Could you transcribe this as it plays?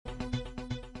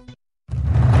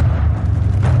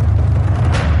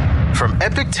From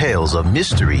epic tales of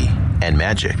mystery and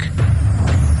magic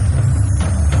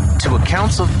to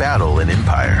accounts of battle and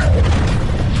empire.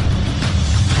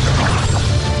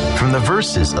 From the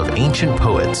verses of ancient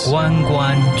poets 关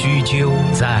关雎鸠，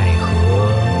在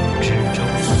河之洲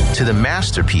to the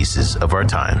masterpieces of our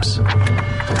times.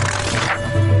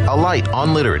 Alight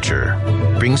on Literature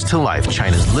brings to life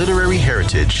China's literary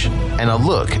heritage and a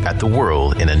look at the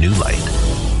world in a new light.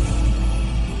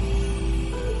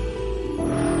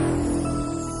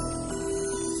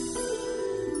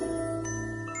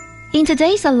 In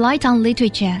today's Alight on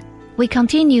Literature, we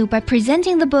continue by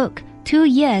presenting the book 2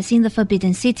 Years in the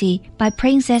Forbidden City by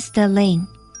Princess Delane.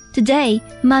 Today,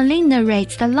 Manling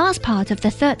narrates the last part of the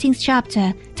 13th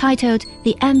chapter titled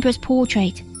The Emperor's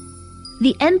Portrait.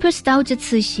 The Empress Dowager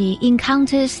Cixi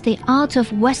encounters the art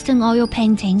of Western oil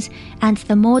paintings and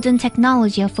the modern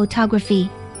technology of photography.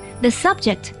 The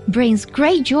subject brings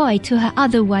great joy to her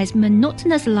otherwise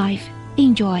monotonous life.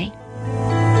 Enjoy.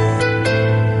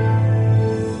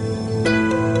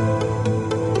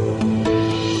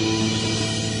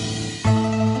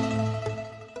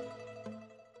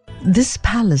 This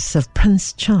palace of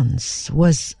Prince Chan's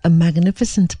was a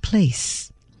magnificent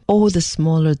place. All the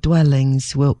smaller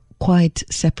dwellings were quite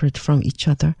separate from each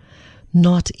other,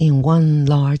 not in one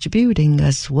large building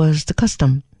as was the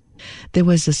custom. There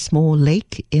was a small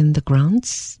lake in the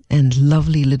grounds and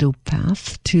lovely little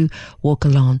path to walk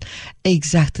along,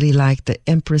 exactly like the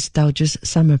Empress Dowager's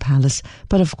summer palace,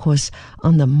 but of course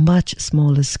on a much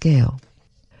smaller scale.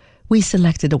 We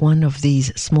selected one of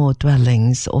these small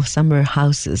dwellings or summer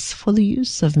houses for the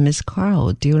use of Miss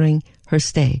Carl during her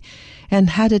stay and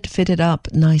had it fitted up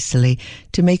nicely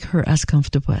to make her as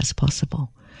comfortable as possible.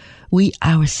 We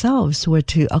ourselves were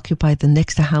to occupy the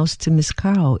next house to Miss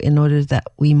Carl in order that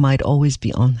we might always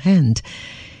be on hand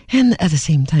and at the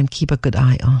same time keep a good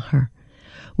eye on her.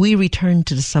 We returned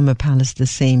to the summer palace the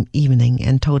same evening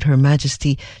and told Her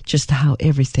Majesty just how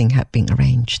everything had been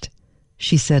arranged.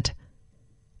 She said,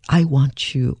 "I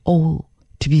want you all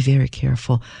to be very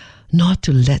careful not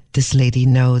to let this lady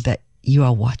know that you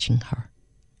are watching her."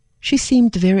 She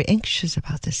seemed very anxious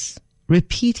about this,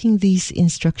 repeating these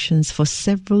instructions for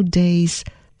several days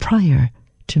prior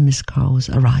to Miss Carl's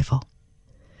arrival.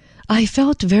 I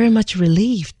felt very much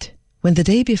relieved when the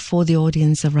day before the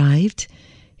audience arrived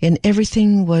and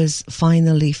everything was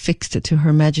finally fixed to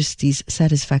Her Majesty's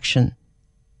satisfaction.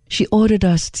 She ordered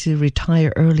us to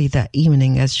retire early that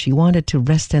evening as she wanted to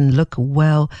rest and look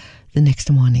well the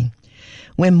next morning.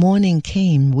 When morning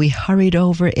came, we hurried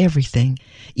over everything,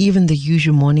 even the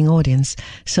usual morning audience,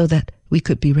 so that we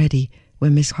could be ready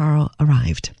when Miss Carl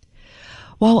arrived.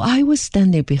 While I was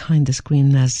standing behind the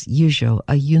screen as usual,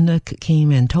 a eunuch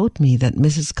came and told me that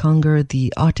Mrs. Conger,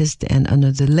 the artist, and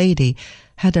another lady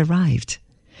had arrived,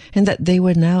 and that they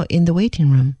were now in the waiting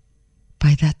room.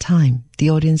 By that time,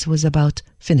 the audience was about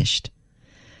finished.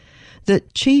 The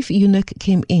chief eunuch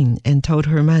came in and told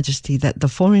Her Majesty that the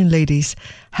foreign ladies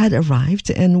had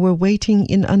arrived and were waiting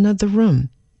in another room.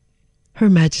 Her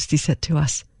Majesty said to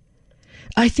us,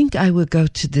 "I think I will go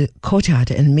to the courtyard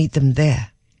and meet them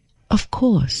there." Of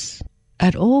course,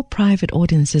 at all private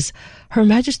audiences, Her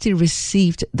Majesty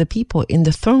received the people in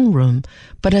the throne room,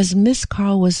 but as Miss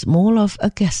Carl was more of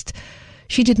a guest,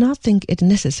 she did not think it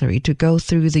necessary to go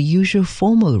through the usual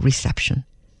formal reception.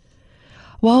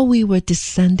 While we were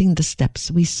descending the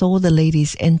steps, we saw the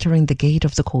ladies entering the gate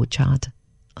of the courtyard.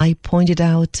 I pointed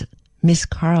out Miss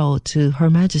Carl to Her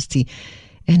Majesty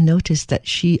and noticed that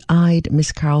she eyed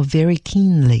Miss Carl very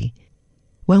keenly.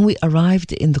 When we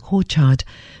arrived in the courtyard,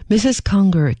 Mrs.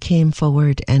 Conger came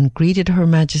forward and greeted Her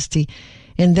Majesty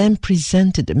and then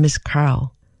presented Miss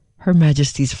Carl. Her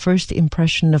Majesty's first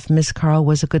impression of Miss Carl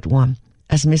was a good one,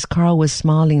 as Miss Carl was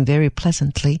smiling very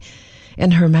pleasantly,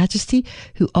 and Her Majesty,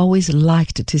 who always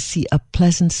liked to see a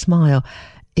pleasant smile,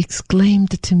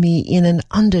 exclaimed to me in an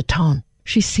undertone,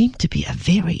 "She seemed to be a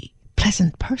very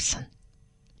pleasant person."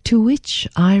 To which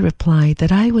I replied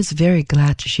that I was very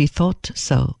glad she thought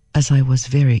so, as I was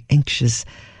very anxious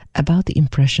about the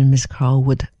impression Miss Carl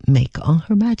would make on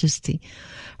Her Majesty.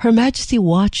 Her Majesty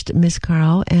watched Miss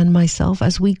Carl and myself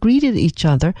as we greeted each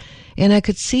other, and I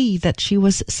could see that she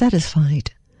was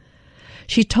satisfied.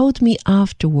 She told me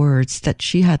afterwards that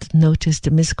she had noticed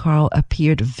Miss Carl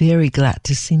appeared very glad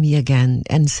to see me again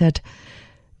and said,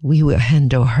 "We will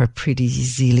handle her pretty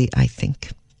easily, I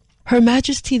think." Her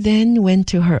Majesty then went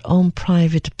to her own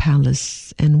private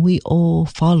palace, and we all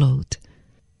followed.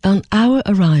 On our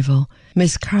arrival,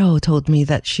 Miss Carl told me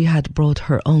that she had brought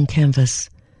her own canvas.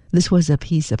 This was a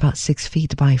piece about 6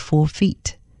 feet by 4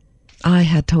 feet. I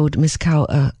had told Miss Cow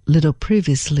a little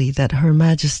previously that Her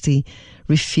Majesty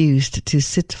refused to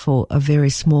sit for a very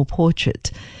small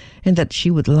portrait and that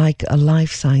she would like a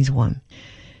life-size one.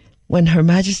 When Her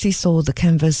Majesty saw the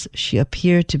canvas, she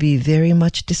appeared to be very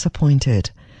much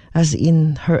disappointed, as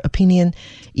in her opinion,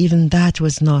 even that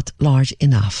was not large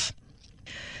enough.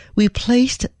 We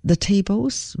placed the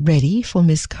tables ready for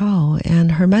Miss Cow,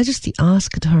 and Her Majesty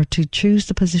asked her to choose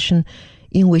the position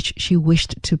in which she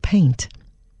wished to paint.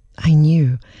 I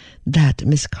knew that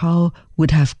Miss Cow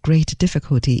would have great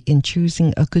difficulty in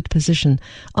choosing a good position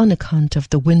on account of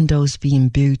the windows being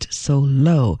built so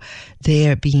low,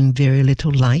 there being very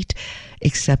little light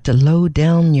except low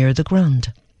down near the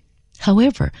ground.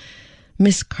 However,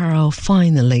 Miss Cow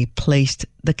finally placed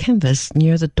the canvas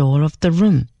near the door of the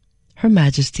room. Her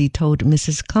Majesty told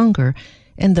Mrs. Conger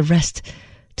and the rest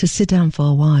to sit down for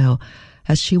a while,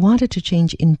 as she wanted to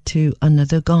change into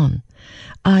another gown.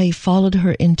 I followed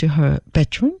her into her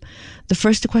bedroom. The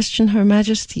first question Her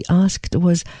Majesty asked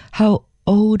was how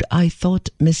old I thought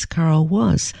Miss Cow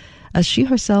was, as she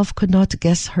herself could not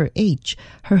guess her age,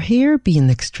 her hair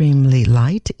being extremely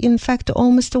light, in fact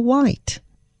almost white.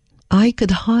 I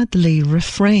could hardly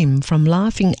refrain from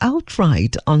laughing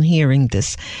outright on hearing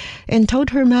this, and told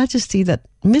Her Majesty that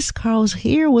Miss Cow's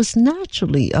hair was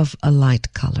naturally of a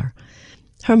light color.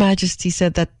 Her Majesty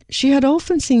said that she had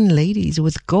often seen ladies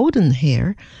with golden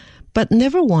hair, but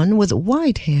never one with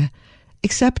white hair,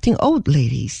 excepting old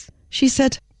ladies. She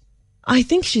said, "I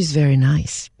think she's very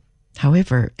nice,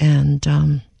 however, and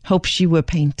hope she will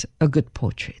paint a good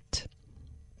portrait."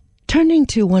 Turning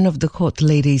to one of the court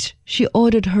ladies, she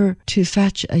ordered her to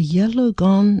fetch a yellow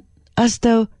gown, as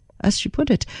though, as she put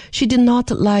it, she did not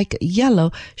like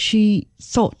yellow. She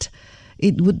thought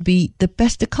it would be the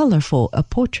best color for a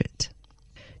portrait.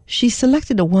 She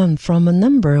selected one from a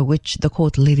number which the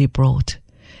court lady brought,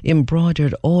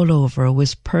 embroidered all over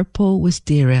with purple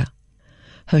wisteria.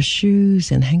 Her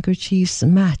shoes and handkerchiefs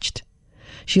matched.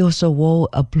 She also wore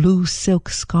a blue silk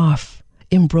scarf,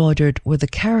 embroidered with the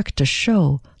character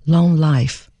show, long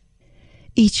life.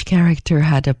 Each character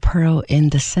had a pearl in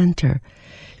the center.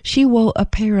 She wore a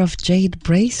pair of jade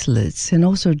bracelets and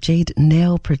also jade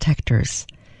nail protectors.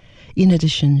 In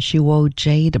addition, she wore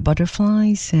jade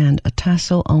butterflies and a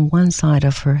tassel on one side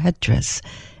of her headdress,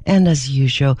 and as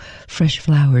usual, fresh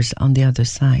flowers on the other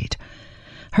side.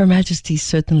 Her Majesty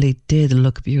certainly did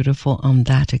look beautiful on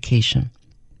that occasion.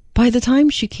 By the time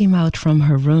she came out from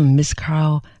her room, Miss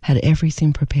Cow had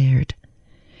everything prepared.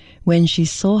 When she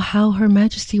saw how Her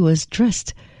Majesty was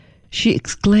dressed, she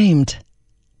exclaimed,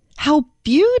 "How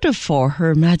beautiful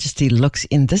Her Majesty looks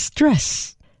in this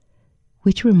dress!"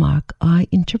 Which remark I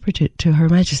interpreted to Her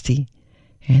Majesty,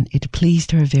 and it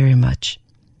pleased her very much.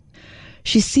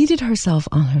 She seated herself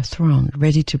on her throne,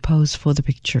 ready to pose for the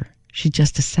picture. She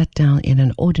just sat down in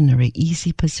an ordinary,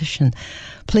 easy position,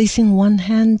 placing one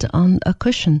hand on a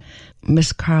cushion.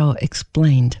 Miss Cow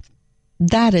explained,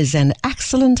 "That is an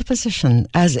excellent position,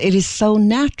 as it is so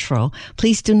natural.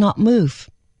 Please do not move."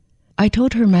 I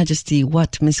told Her Majesty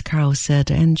what Miss Cow said,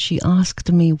 and she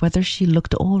asked me whether she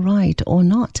looked all right or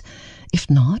not. If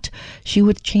not, she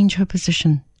would change her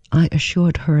position. I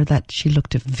assured her that she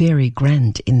looked very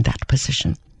grand in that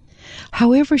position.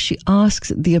 However, she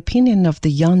asked the opinion of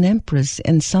the young empress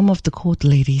and some of the court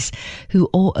ladies, who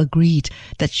all agreed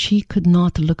that she could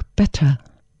not look better.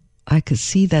 I could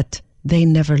see that they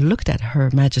never looked at Her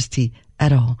Majesty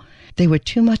at all. They were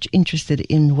too much interested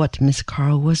in what Miss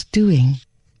Cow was doing.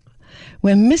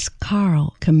 When Miss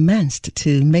Cow commenced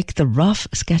to make the rough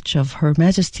sketch of Her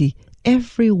Majesty,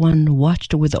 everyone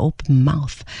watched with open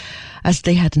mouth, as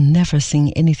they had never seen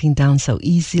anything done so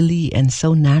easily and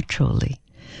so naturally.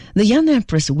 The young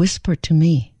empress whispered to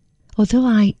me, "Although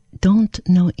I don't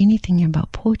know anything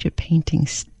about portrait painting,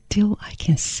 still I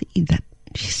can see that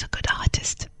she's a good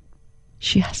artist.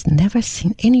 She has never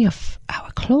seen any of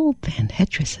our clothes and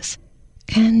headdresses,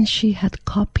 and she had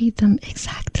copied them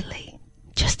exactly.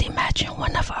 Just imagine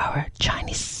one of our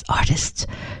Chinese artists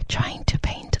trying to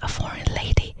paint a foreign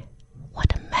lady.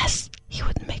 What a mess he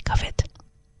would make of it."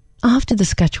 After the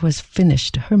sketch was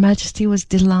finished, Her Majesty was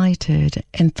delighted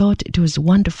and thought it was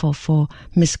wonderful for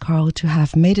Miss Cow to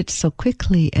have made it so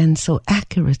quickly and so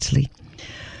accurately.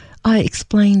 I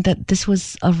explained that this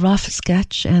was a rough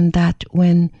sketch and that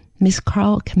when Miss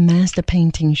Cow commenced the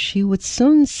painting, she would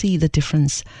soon see the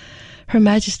difference. Her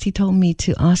Majesty told me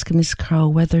to ask Miss Cow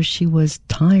whether she was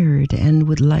tired and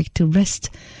would like to rest.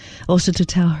 Also to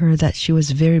tell her that she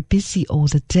was very busy all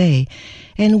the day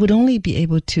and would only be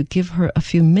able to give her a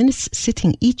few minutes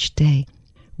sitting each day.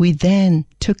 We then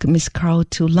took Miss Cow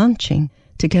to lunching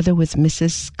together with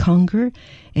Mrs. Conger,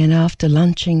 and after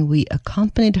lunching we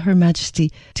accompanied Her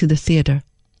Majesty to the theatre.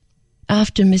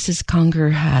 After Mrs.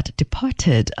 Conger had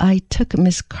departed, I took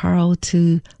Miss Carl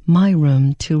to my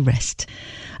room to rest.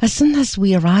 As soon as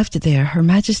we arrived there, Her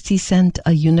Majesty sent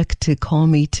a eunuch to call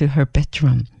me to her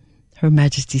bedroom. Her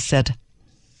Majesty said,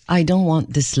 "I don't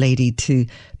want this lady to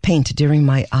paint during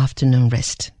my afternoon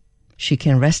rest. She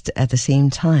can rest at the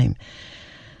same time.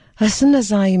 As soon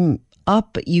as I'm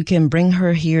up, you can bring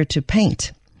her here to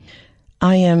paint.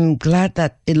 I am glad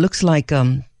that it looks like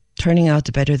turning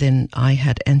out better than I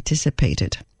had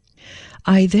anticipated."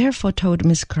 I therefore told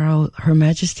Miss Carl Her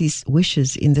Majesty's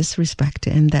wishes in this respect,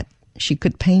 and that she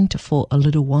could paint for a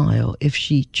little while if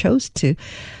she chose to,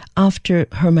 after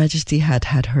Her Majesty had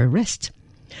had her rest.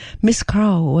 Miss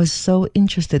Carl was so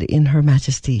interested in Her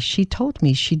Majesty, she told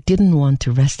me she didn't want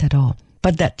to rest at all,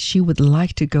 but that she would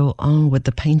like to go on with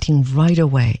the painting right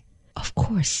away. Of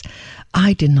course,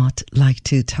 I did not like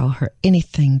to tell her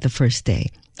anything the first day,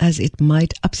 as it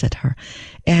might upset her,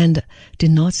 and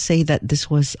did not say that this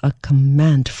was a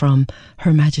command from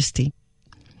Her Majesty.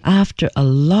 After a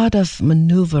lot of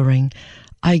maneuvering,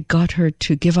 I got her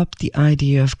to give up the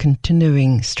idea of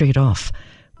continuing straight off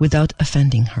without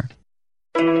offending her.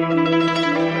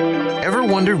 Ever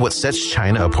wondered what sets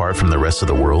China apart from the rest of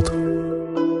the world?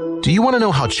 Do you want to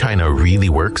know how China really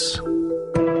works?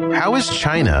 How is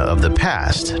China of the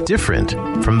past different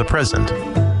from the present?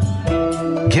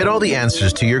 Get all the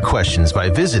answers to your questions by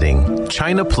visiting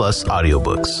China Plus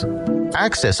Audiobooks.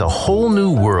 Access a whole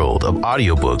new world of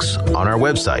audiobooks on our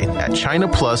website at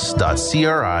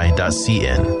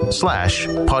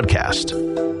chinaplus.cri.cn/podcast.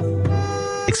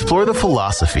 Explore the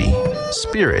philosophy,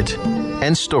 spirit,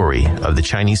 and story of the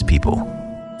Chinese people.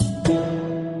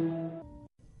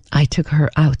 I took her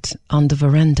out on the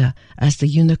veranda as the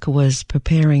eunuch was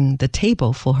preparing the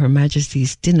table for Her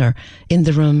Majesty's dinner in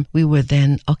the room we were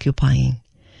then occupying.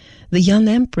 The young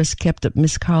empress kept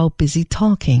Miss Carl busy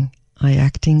talking, I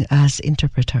acting as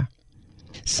interpreter.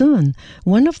 Soon,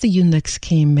 one of the eunuchs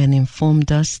came and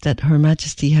informed us that Her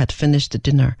Majesty had finished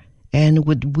dinner, and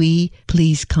would we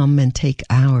please come and take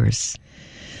ours.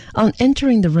 On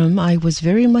entering the room, I was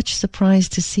very much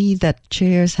surprised to see that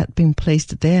chairs had been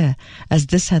placed there, as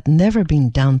this had never been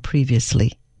done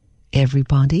previously.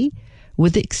 Everybody,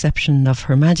 with the exception of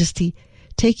Her Majesty,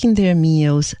 taking their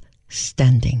meals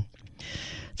standing.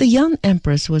 The young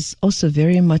empress was also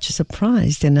very much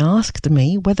surprised and asked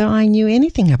me whether I knew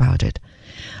anything about it.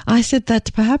 I said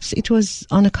that perhaps it was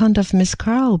on account of Miss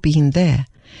Carl being there.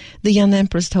 The young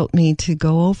empress told me to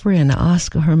go over and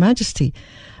ask Her Majesty,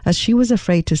 as she was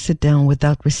afraid to sit down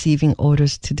without receiving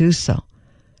orders to do so.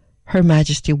 Her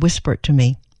Majesty whispered to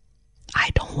me,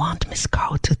 "I don't want Miss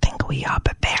Carl to think we are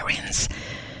barbarians,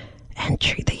 and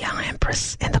treat the young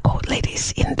empress and the court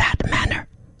ladies in that manner.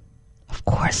 Of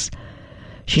course,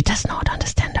 she does not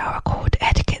understand our court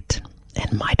etiquette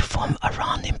and might form a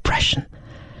wrong impression.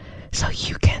 So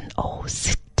you can all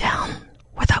sit down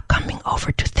without coming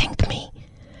over to thank me.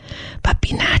 But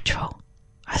be natural,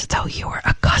 as though you were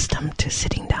accustomed to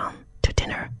sitting down to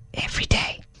dinner every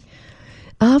day."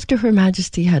 After Her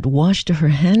Majesty had washed her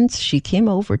hands, she came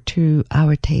over to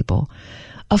our table.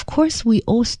 Of course, we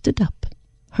all stood up.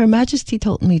 Her Majesty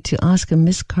told me to ask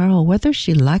Miss Carl whether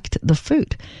she liked the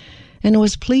food, and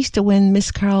was pleased when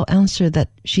Miss Carl answered that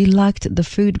she liked the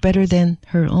food better than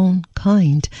her own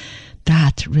kind.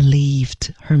 That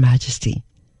relieved Her Majesty.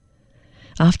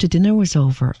 After dinner was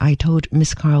over, I told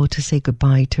Miss Carl to say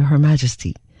goodbye to Her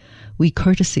Majesty. We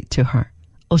courtesied to her,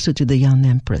 also to the young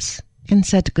empress, and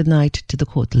said goodnight to the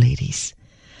court ladies.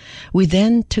 We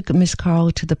then took Miss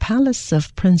Carl to the palace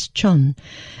of Prince Chun.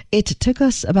 It took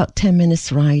us about 10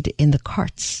 minutes' ride in the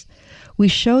carts. We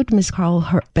showed Miss Carl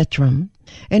her bedroom,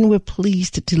 and were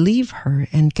pleased to leave her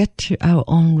and get to our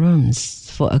own rooms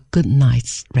for a good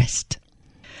night's rest.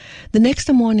 The next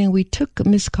morning we took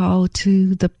Miss Carl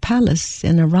to the palace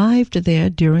and arrived there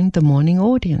during the morning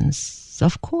audience.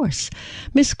 Of course,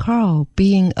 Miss Carl,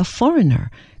 being a foreigner,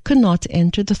 could not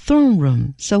enter the throne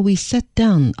room, so we sat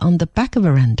down on the back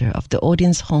veranda of the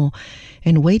audience hall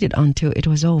and waited until it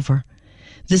was over.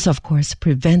 This, of course,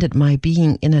 prevented my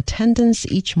being in attendance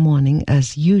each morning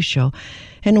as usual,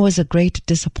 and was a great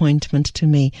disappointment to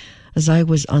me, as I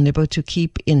was unable to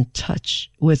keep in touch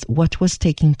with what was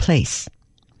taking place.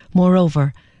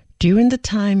 Moreover, during the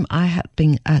time I had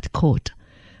been at court,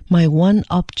 my one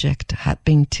object had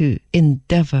been to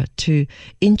endeavor to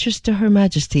interest Her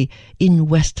Majesty in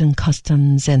Western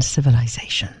customs and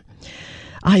civilization.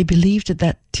 I believed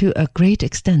that to a great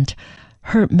extent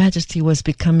Her Majesty was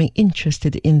becoming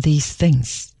interested in these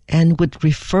things, and would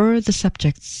refer the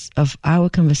subjects of our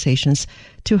conversations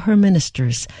to her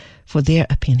ministers for their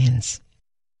opinions.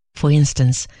 For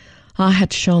instance, I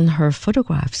had shown her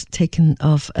photographs taken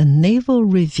of a naval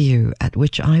review at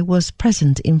which I was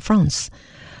present in France.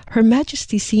 Her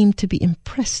Majesty seemed to be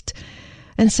impressed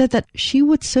and said that she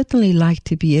would certainly like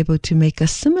to be able to make a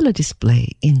similar display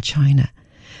in China.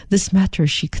 This matter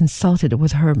she consulted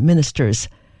with her ministers,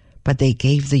 but they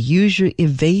gave the usual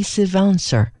evasive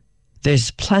answer.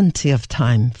 There's plenty of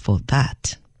time for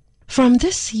that. From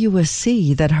this you will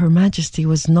see that Her Majesty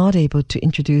was not able to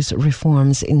introduce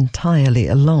reforms entirely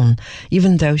alone,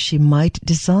 even though she might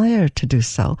desire to do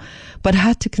so, but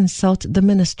had to consult the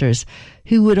ministers,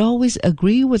 who would always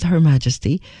agree with Her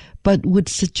Majesty, but would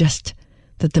suggest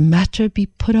that the matter be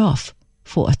put off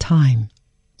for a time.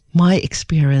 My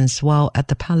experience while at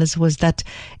the palace was that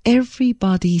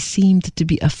everybody seemed to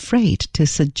be afraid to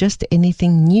suggest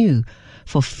anything new,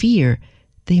 for fear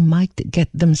they might get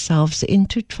themselves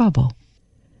into trouble.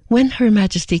 When Her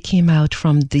Majesty came out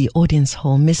from the audience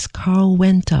hall, Miss Carl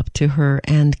went up to her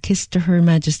and kissed Her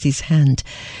Majesty's hand,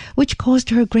 which caused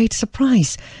her great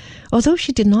surprise, although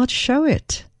she did not show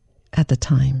it at the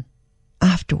time.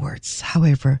 Afterwards,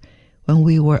 however, when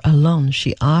we were alone,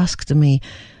 she asked me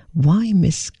why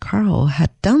Miss Carl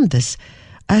had done this,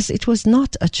 as it was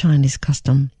not a Chinese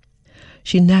custom.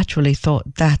 She naturally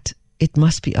thought that it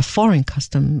must be a foreign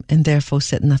custom and therefore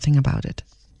said nothing about it.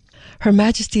 Her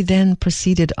Majesty then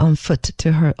proceeded on foot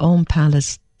to her own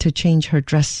palace to change her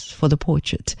dress for the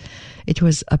portrait. It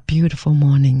was a beautiful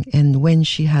morning, and when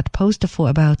she had posed for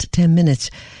about 10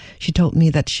 minutes, she told me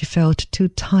that she felt too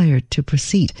tired to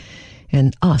proceed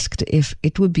and asked if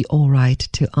it would be all right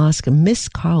to ask Miss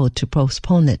Carl to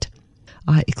postpone it.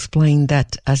 I explained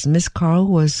that as Miss Carl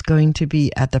was going to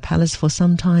be at the palace for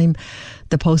some time,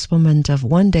 the postponement of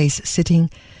one day's sitting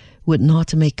would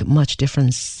not make much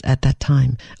difference at that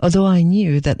time, although I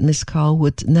knew that Miss Carl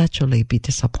would naturally be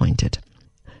disappointed.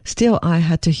 Still, I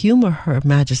had to humor Her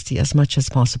Majesty as much as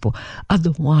possible,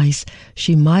 otherwise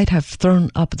she might have thrown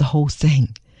up the whole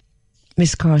thing.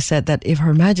 Miss Carr said that if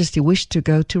Her Majesty wished to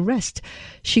go to rest,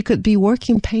 she could be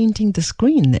working painting the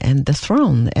screen and the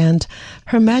throne, and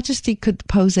Her Majesty could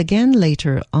pose again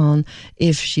later on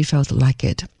if she felt like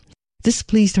it. This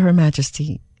pleased Her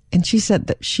Majesty, and she said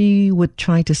that she would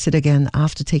try to sit again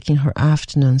after taking her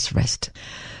afternoon's rest.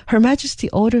 Her Majesty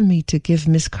ordered me to give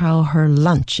Miss Carl her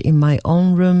lunch in my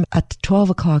own room at 12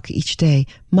 o'clock each day,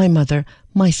 my mother,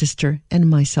 my sister, and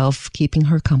myself keeping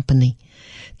her company.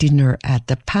 Dinner at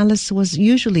the palace was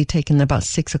usually taken about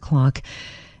 6 o'clock,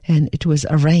 and it was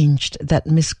arranged that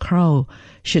Miss Carl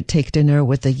should take dinner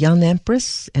with the young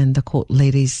empress and the court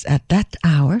ladies at that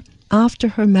hour, after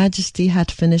Her Majesty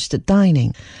had finished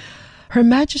dining. Her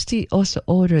Majesty also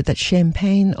ordered that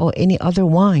champagne or any other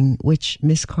wine which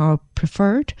Miss Carl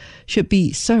preferred should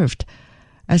be served,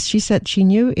 as she said she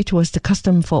knew it was the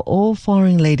custom for all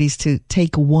foreign ladies to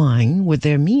take wine with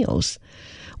their meals.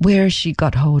 Where she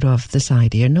got hold of this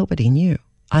idea, nobody knew.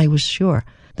 I was sure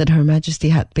that Her Majesty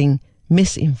had been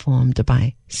misinformed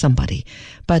by somebody,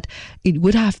 but it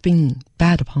would have been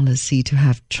bad policy to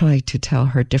have tried to tell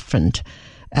her different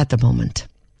at the moment.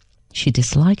 She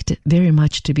disliked very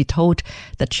much to be told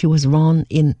that she was wrong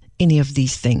in any of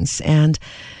these things, and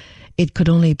it could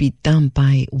only be done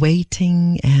by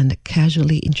waiting and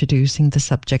casually introducing the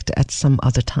subject at some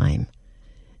other time.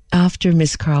 After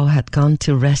Miss Carl had gone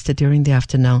to rest during the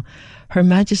afternoon, Her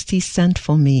Majesty sent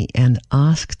for me and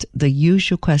asked the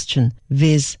usual question,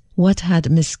 viz., what had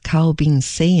Miss Carl been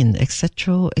saying,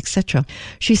 etc., etc.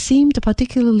 She seemed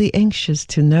particularly anxious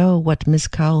to know what Miss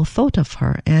Carl thought of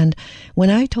her, and when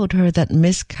I told her that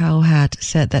Miss Carl had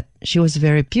said that she was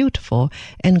very beautiful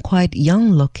and quite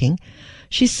young-looking,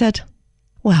 she said,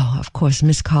 "Well, of course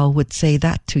Miss Carl would say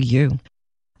that to you."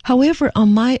 However,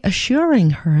 on my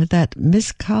assuring her that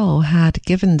Miss Carl had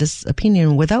given this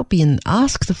opinion without being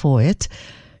asked for it,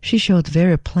 she showed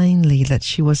very plainly that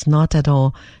she was not at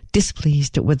all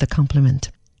displeased with the compliment.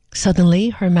 Suddenly,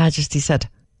 Her Majesty said,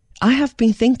 "I have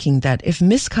been thinking that if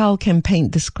Miss Carl can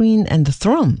paint the screen and the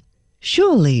throne,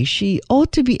 surely she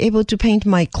ought to be able to paint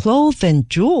my clothes and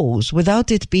jewels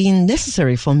without it being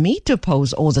necessary for me to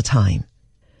pose all the time."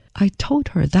 I told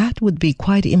her that would be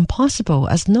quite impossible,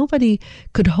 as nobody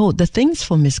could hold the things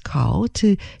for Miss Carl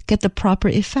to get the proper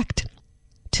effect.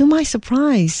 To my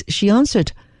surprise, she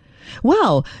answered,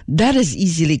 "Well, that is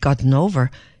easily gotten over.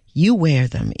 You wear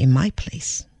them in my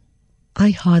place."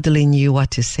 I hardly knew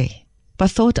what to say,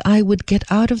 but thought I would get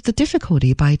out of the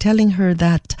difficulty by telling her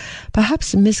that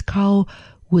perhaps Miss Carl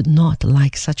would not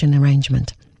like such an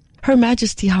arrangement. Her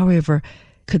Majesty, however,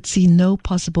 could see no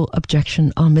possible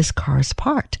objection on Miss Carl's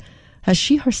part, as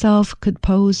she herself could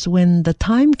pose when the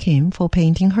time came for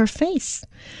painting her face.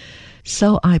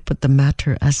 So I put the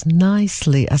matter as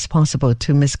nicely as possible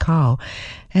to Miss Carl,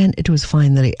 and it was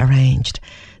finally arranged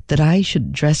that I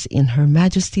should dress in Her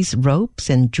Majesty's robes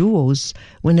and jewels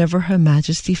whenever Her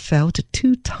Majesty felt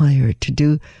too tired to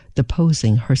do the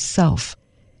posing herself.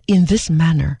 In this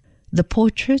manner, the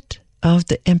portrait of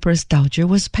the Empress Dowager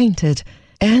was painted,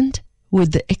 and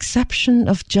with the exception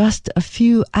of just a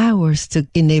few hours to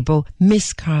enable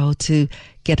Miss Carl to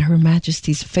get Her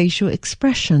Majesty's facial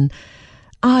expression,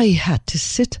 I had to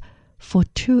sit for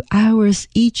 2 hours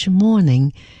each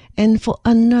morning and for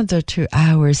another 2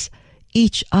 hours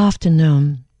each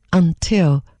afternoon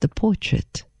until the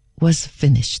portrait was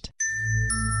finished.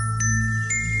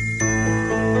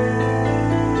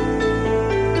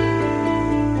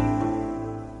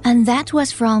 And that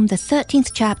was from the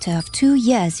 13th chapter of 2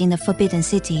 Years in the Forbidden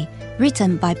City,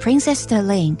 written by Princess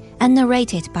Sterling and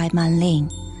narrated by Man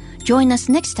Ling. Join us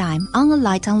next time on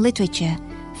Alight on Literature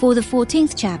for the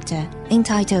 14th chapter,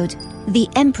 entitled The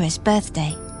Empress'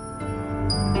 Birthday.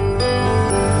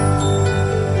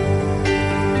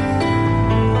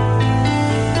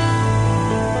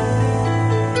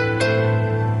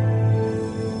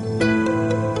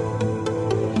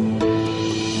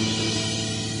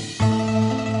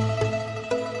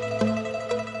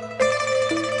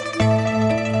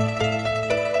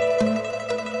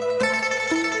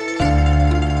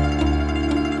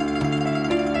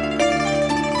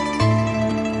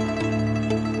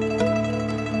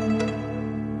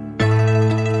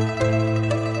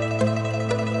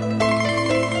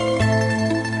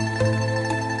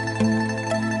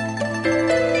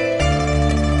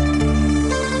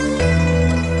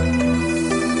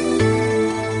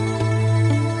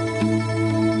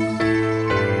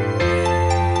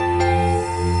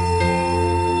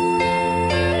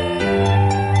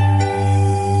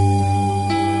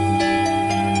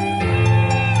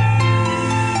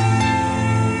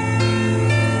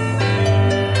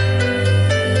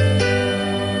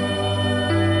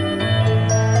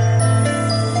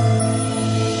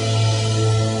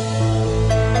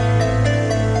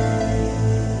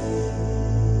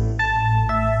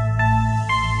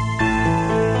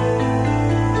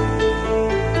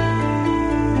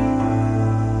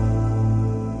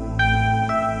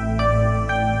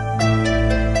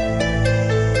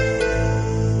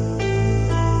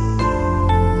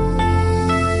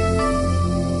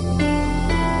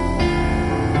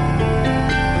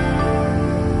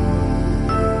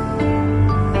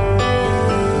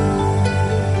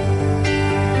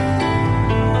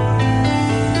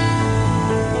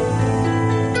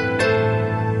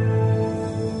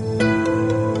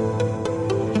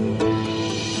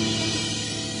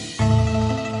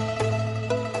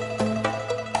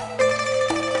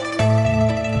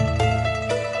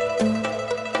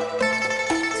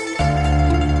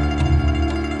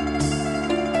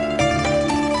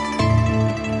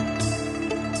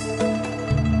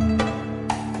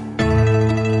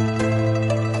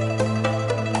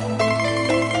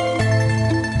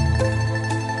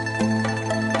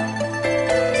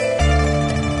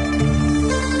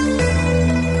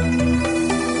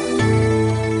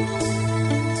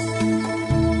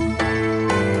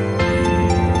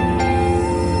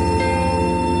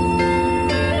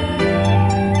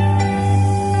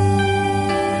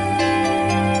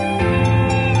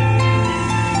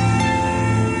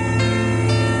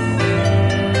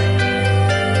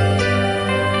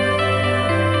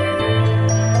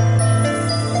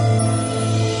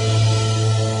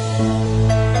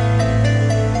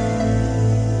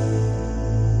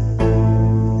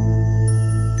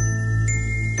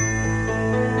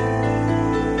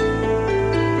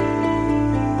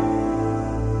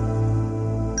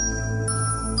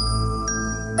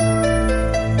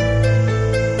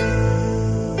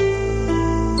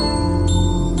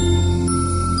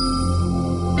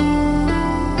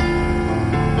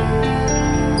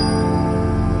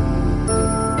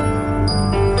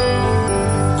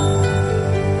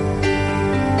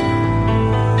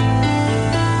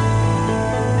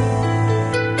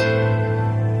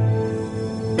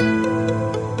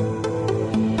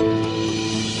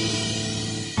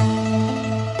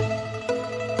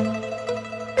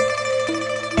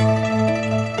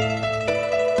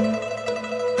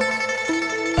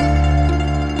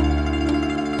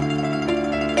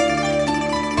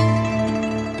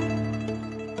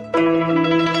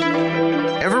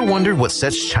 wondered what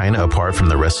sets China apart from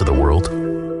the rest of the world?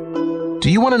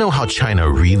 Do you want to know how China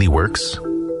really works?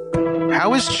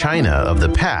 How is China of the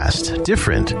past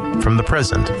different from the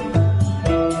present?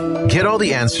 Get all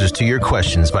the answers to your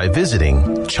questions by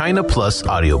visiting China Plus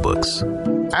Audiobooks.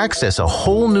 Access a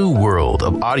whole new world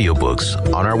of audiobooks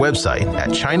on our website at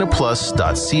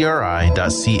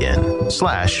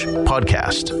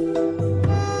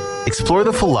chinaplus.cri.cn/podcast. Explore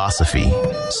the philosophy,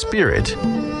 spirit,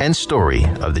 and story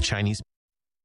of the Chinese.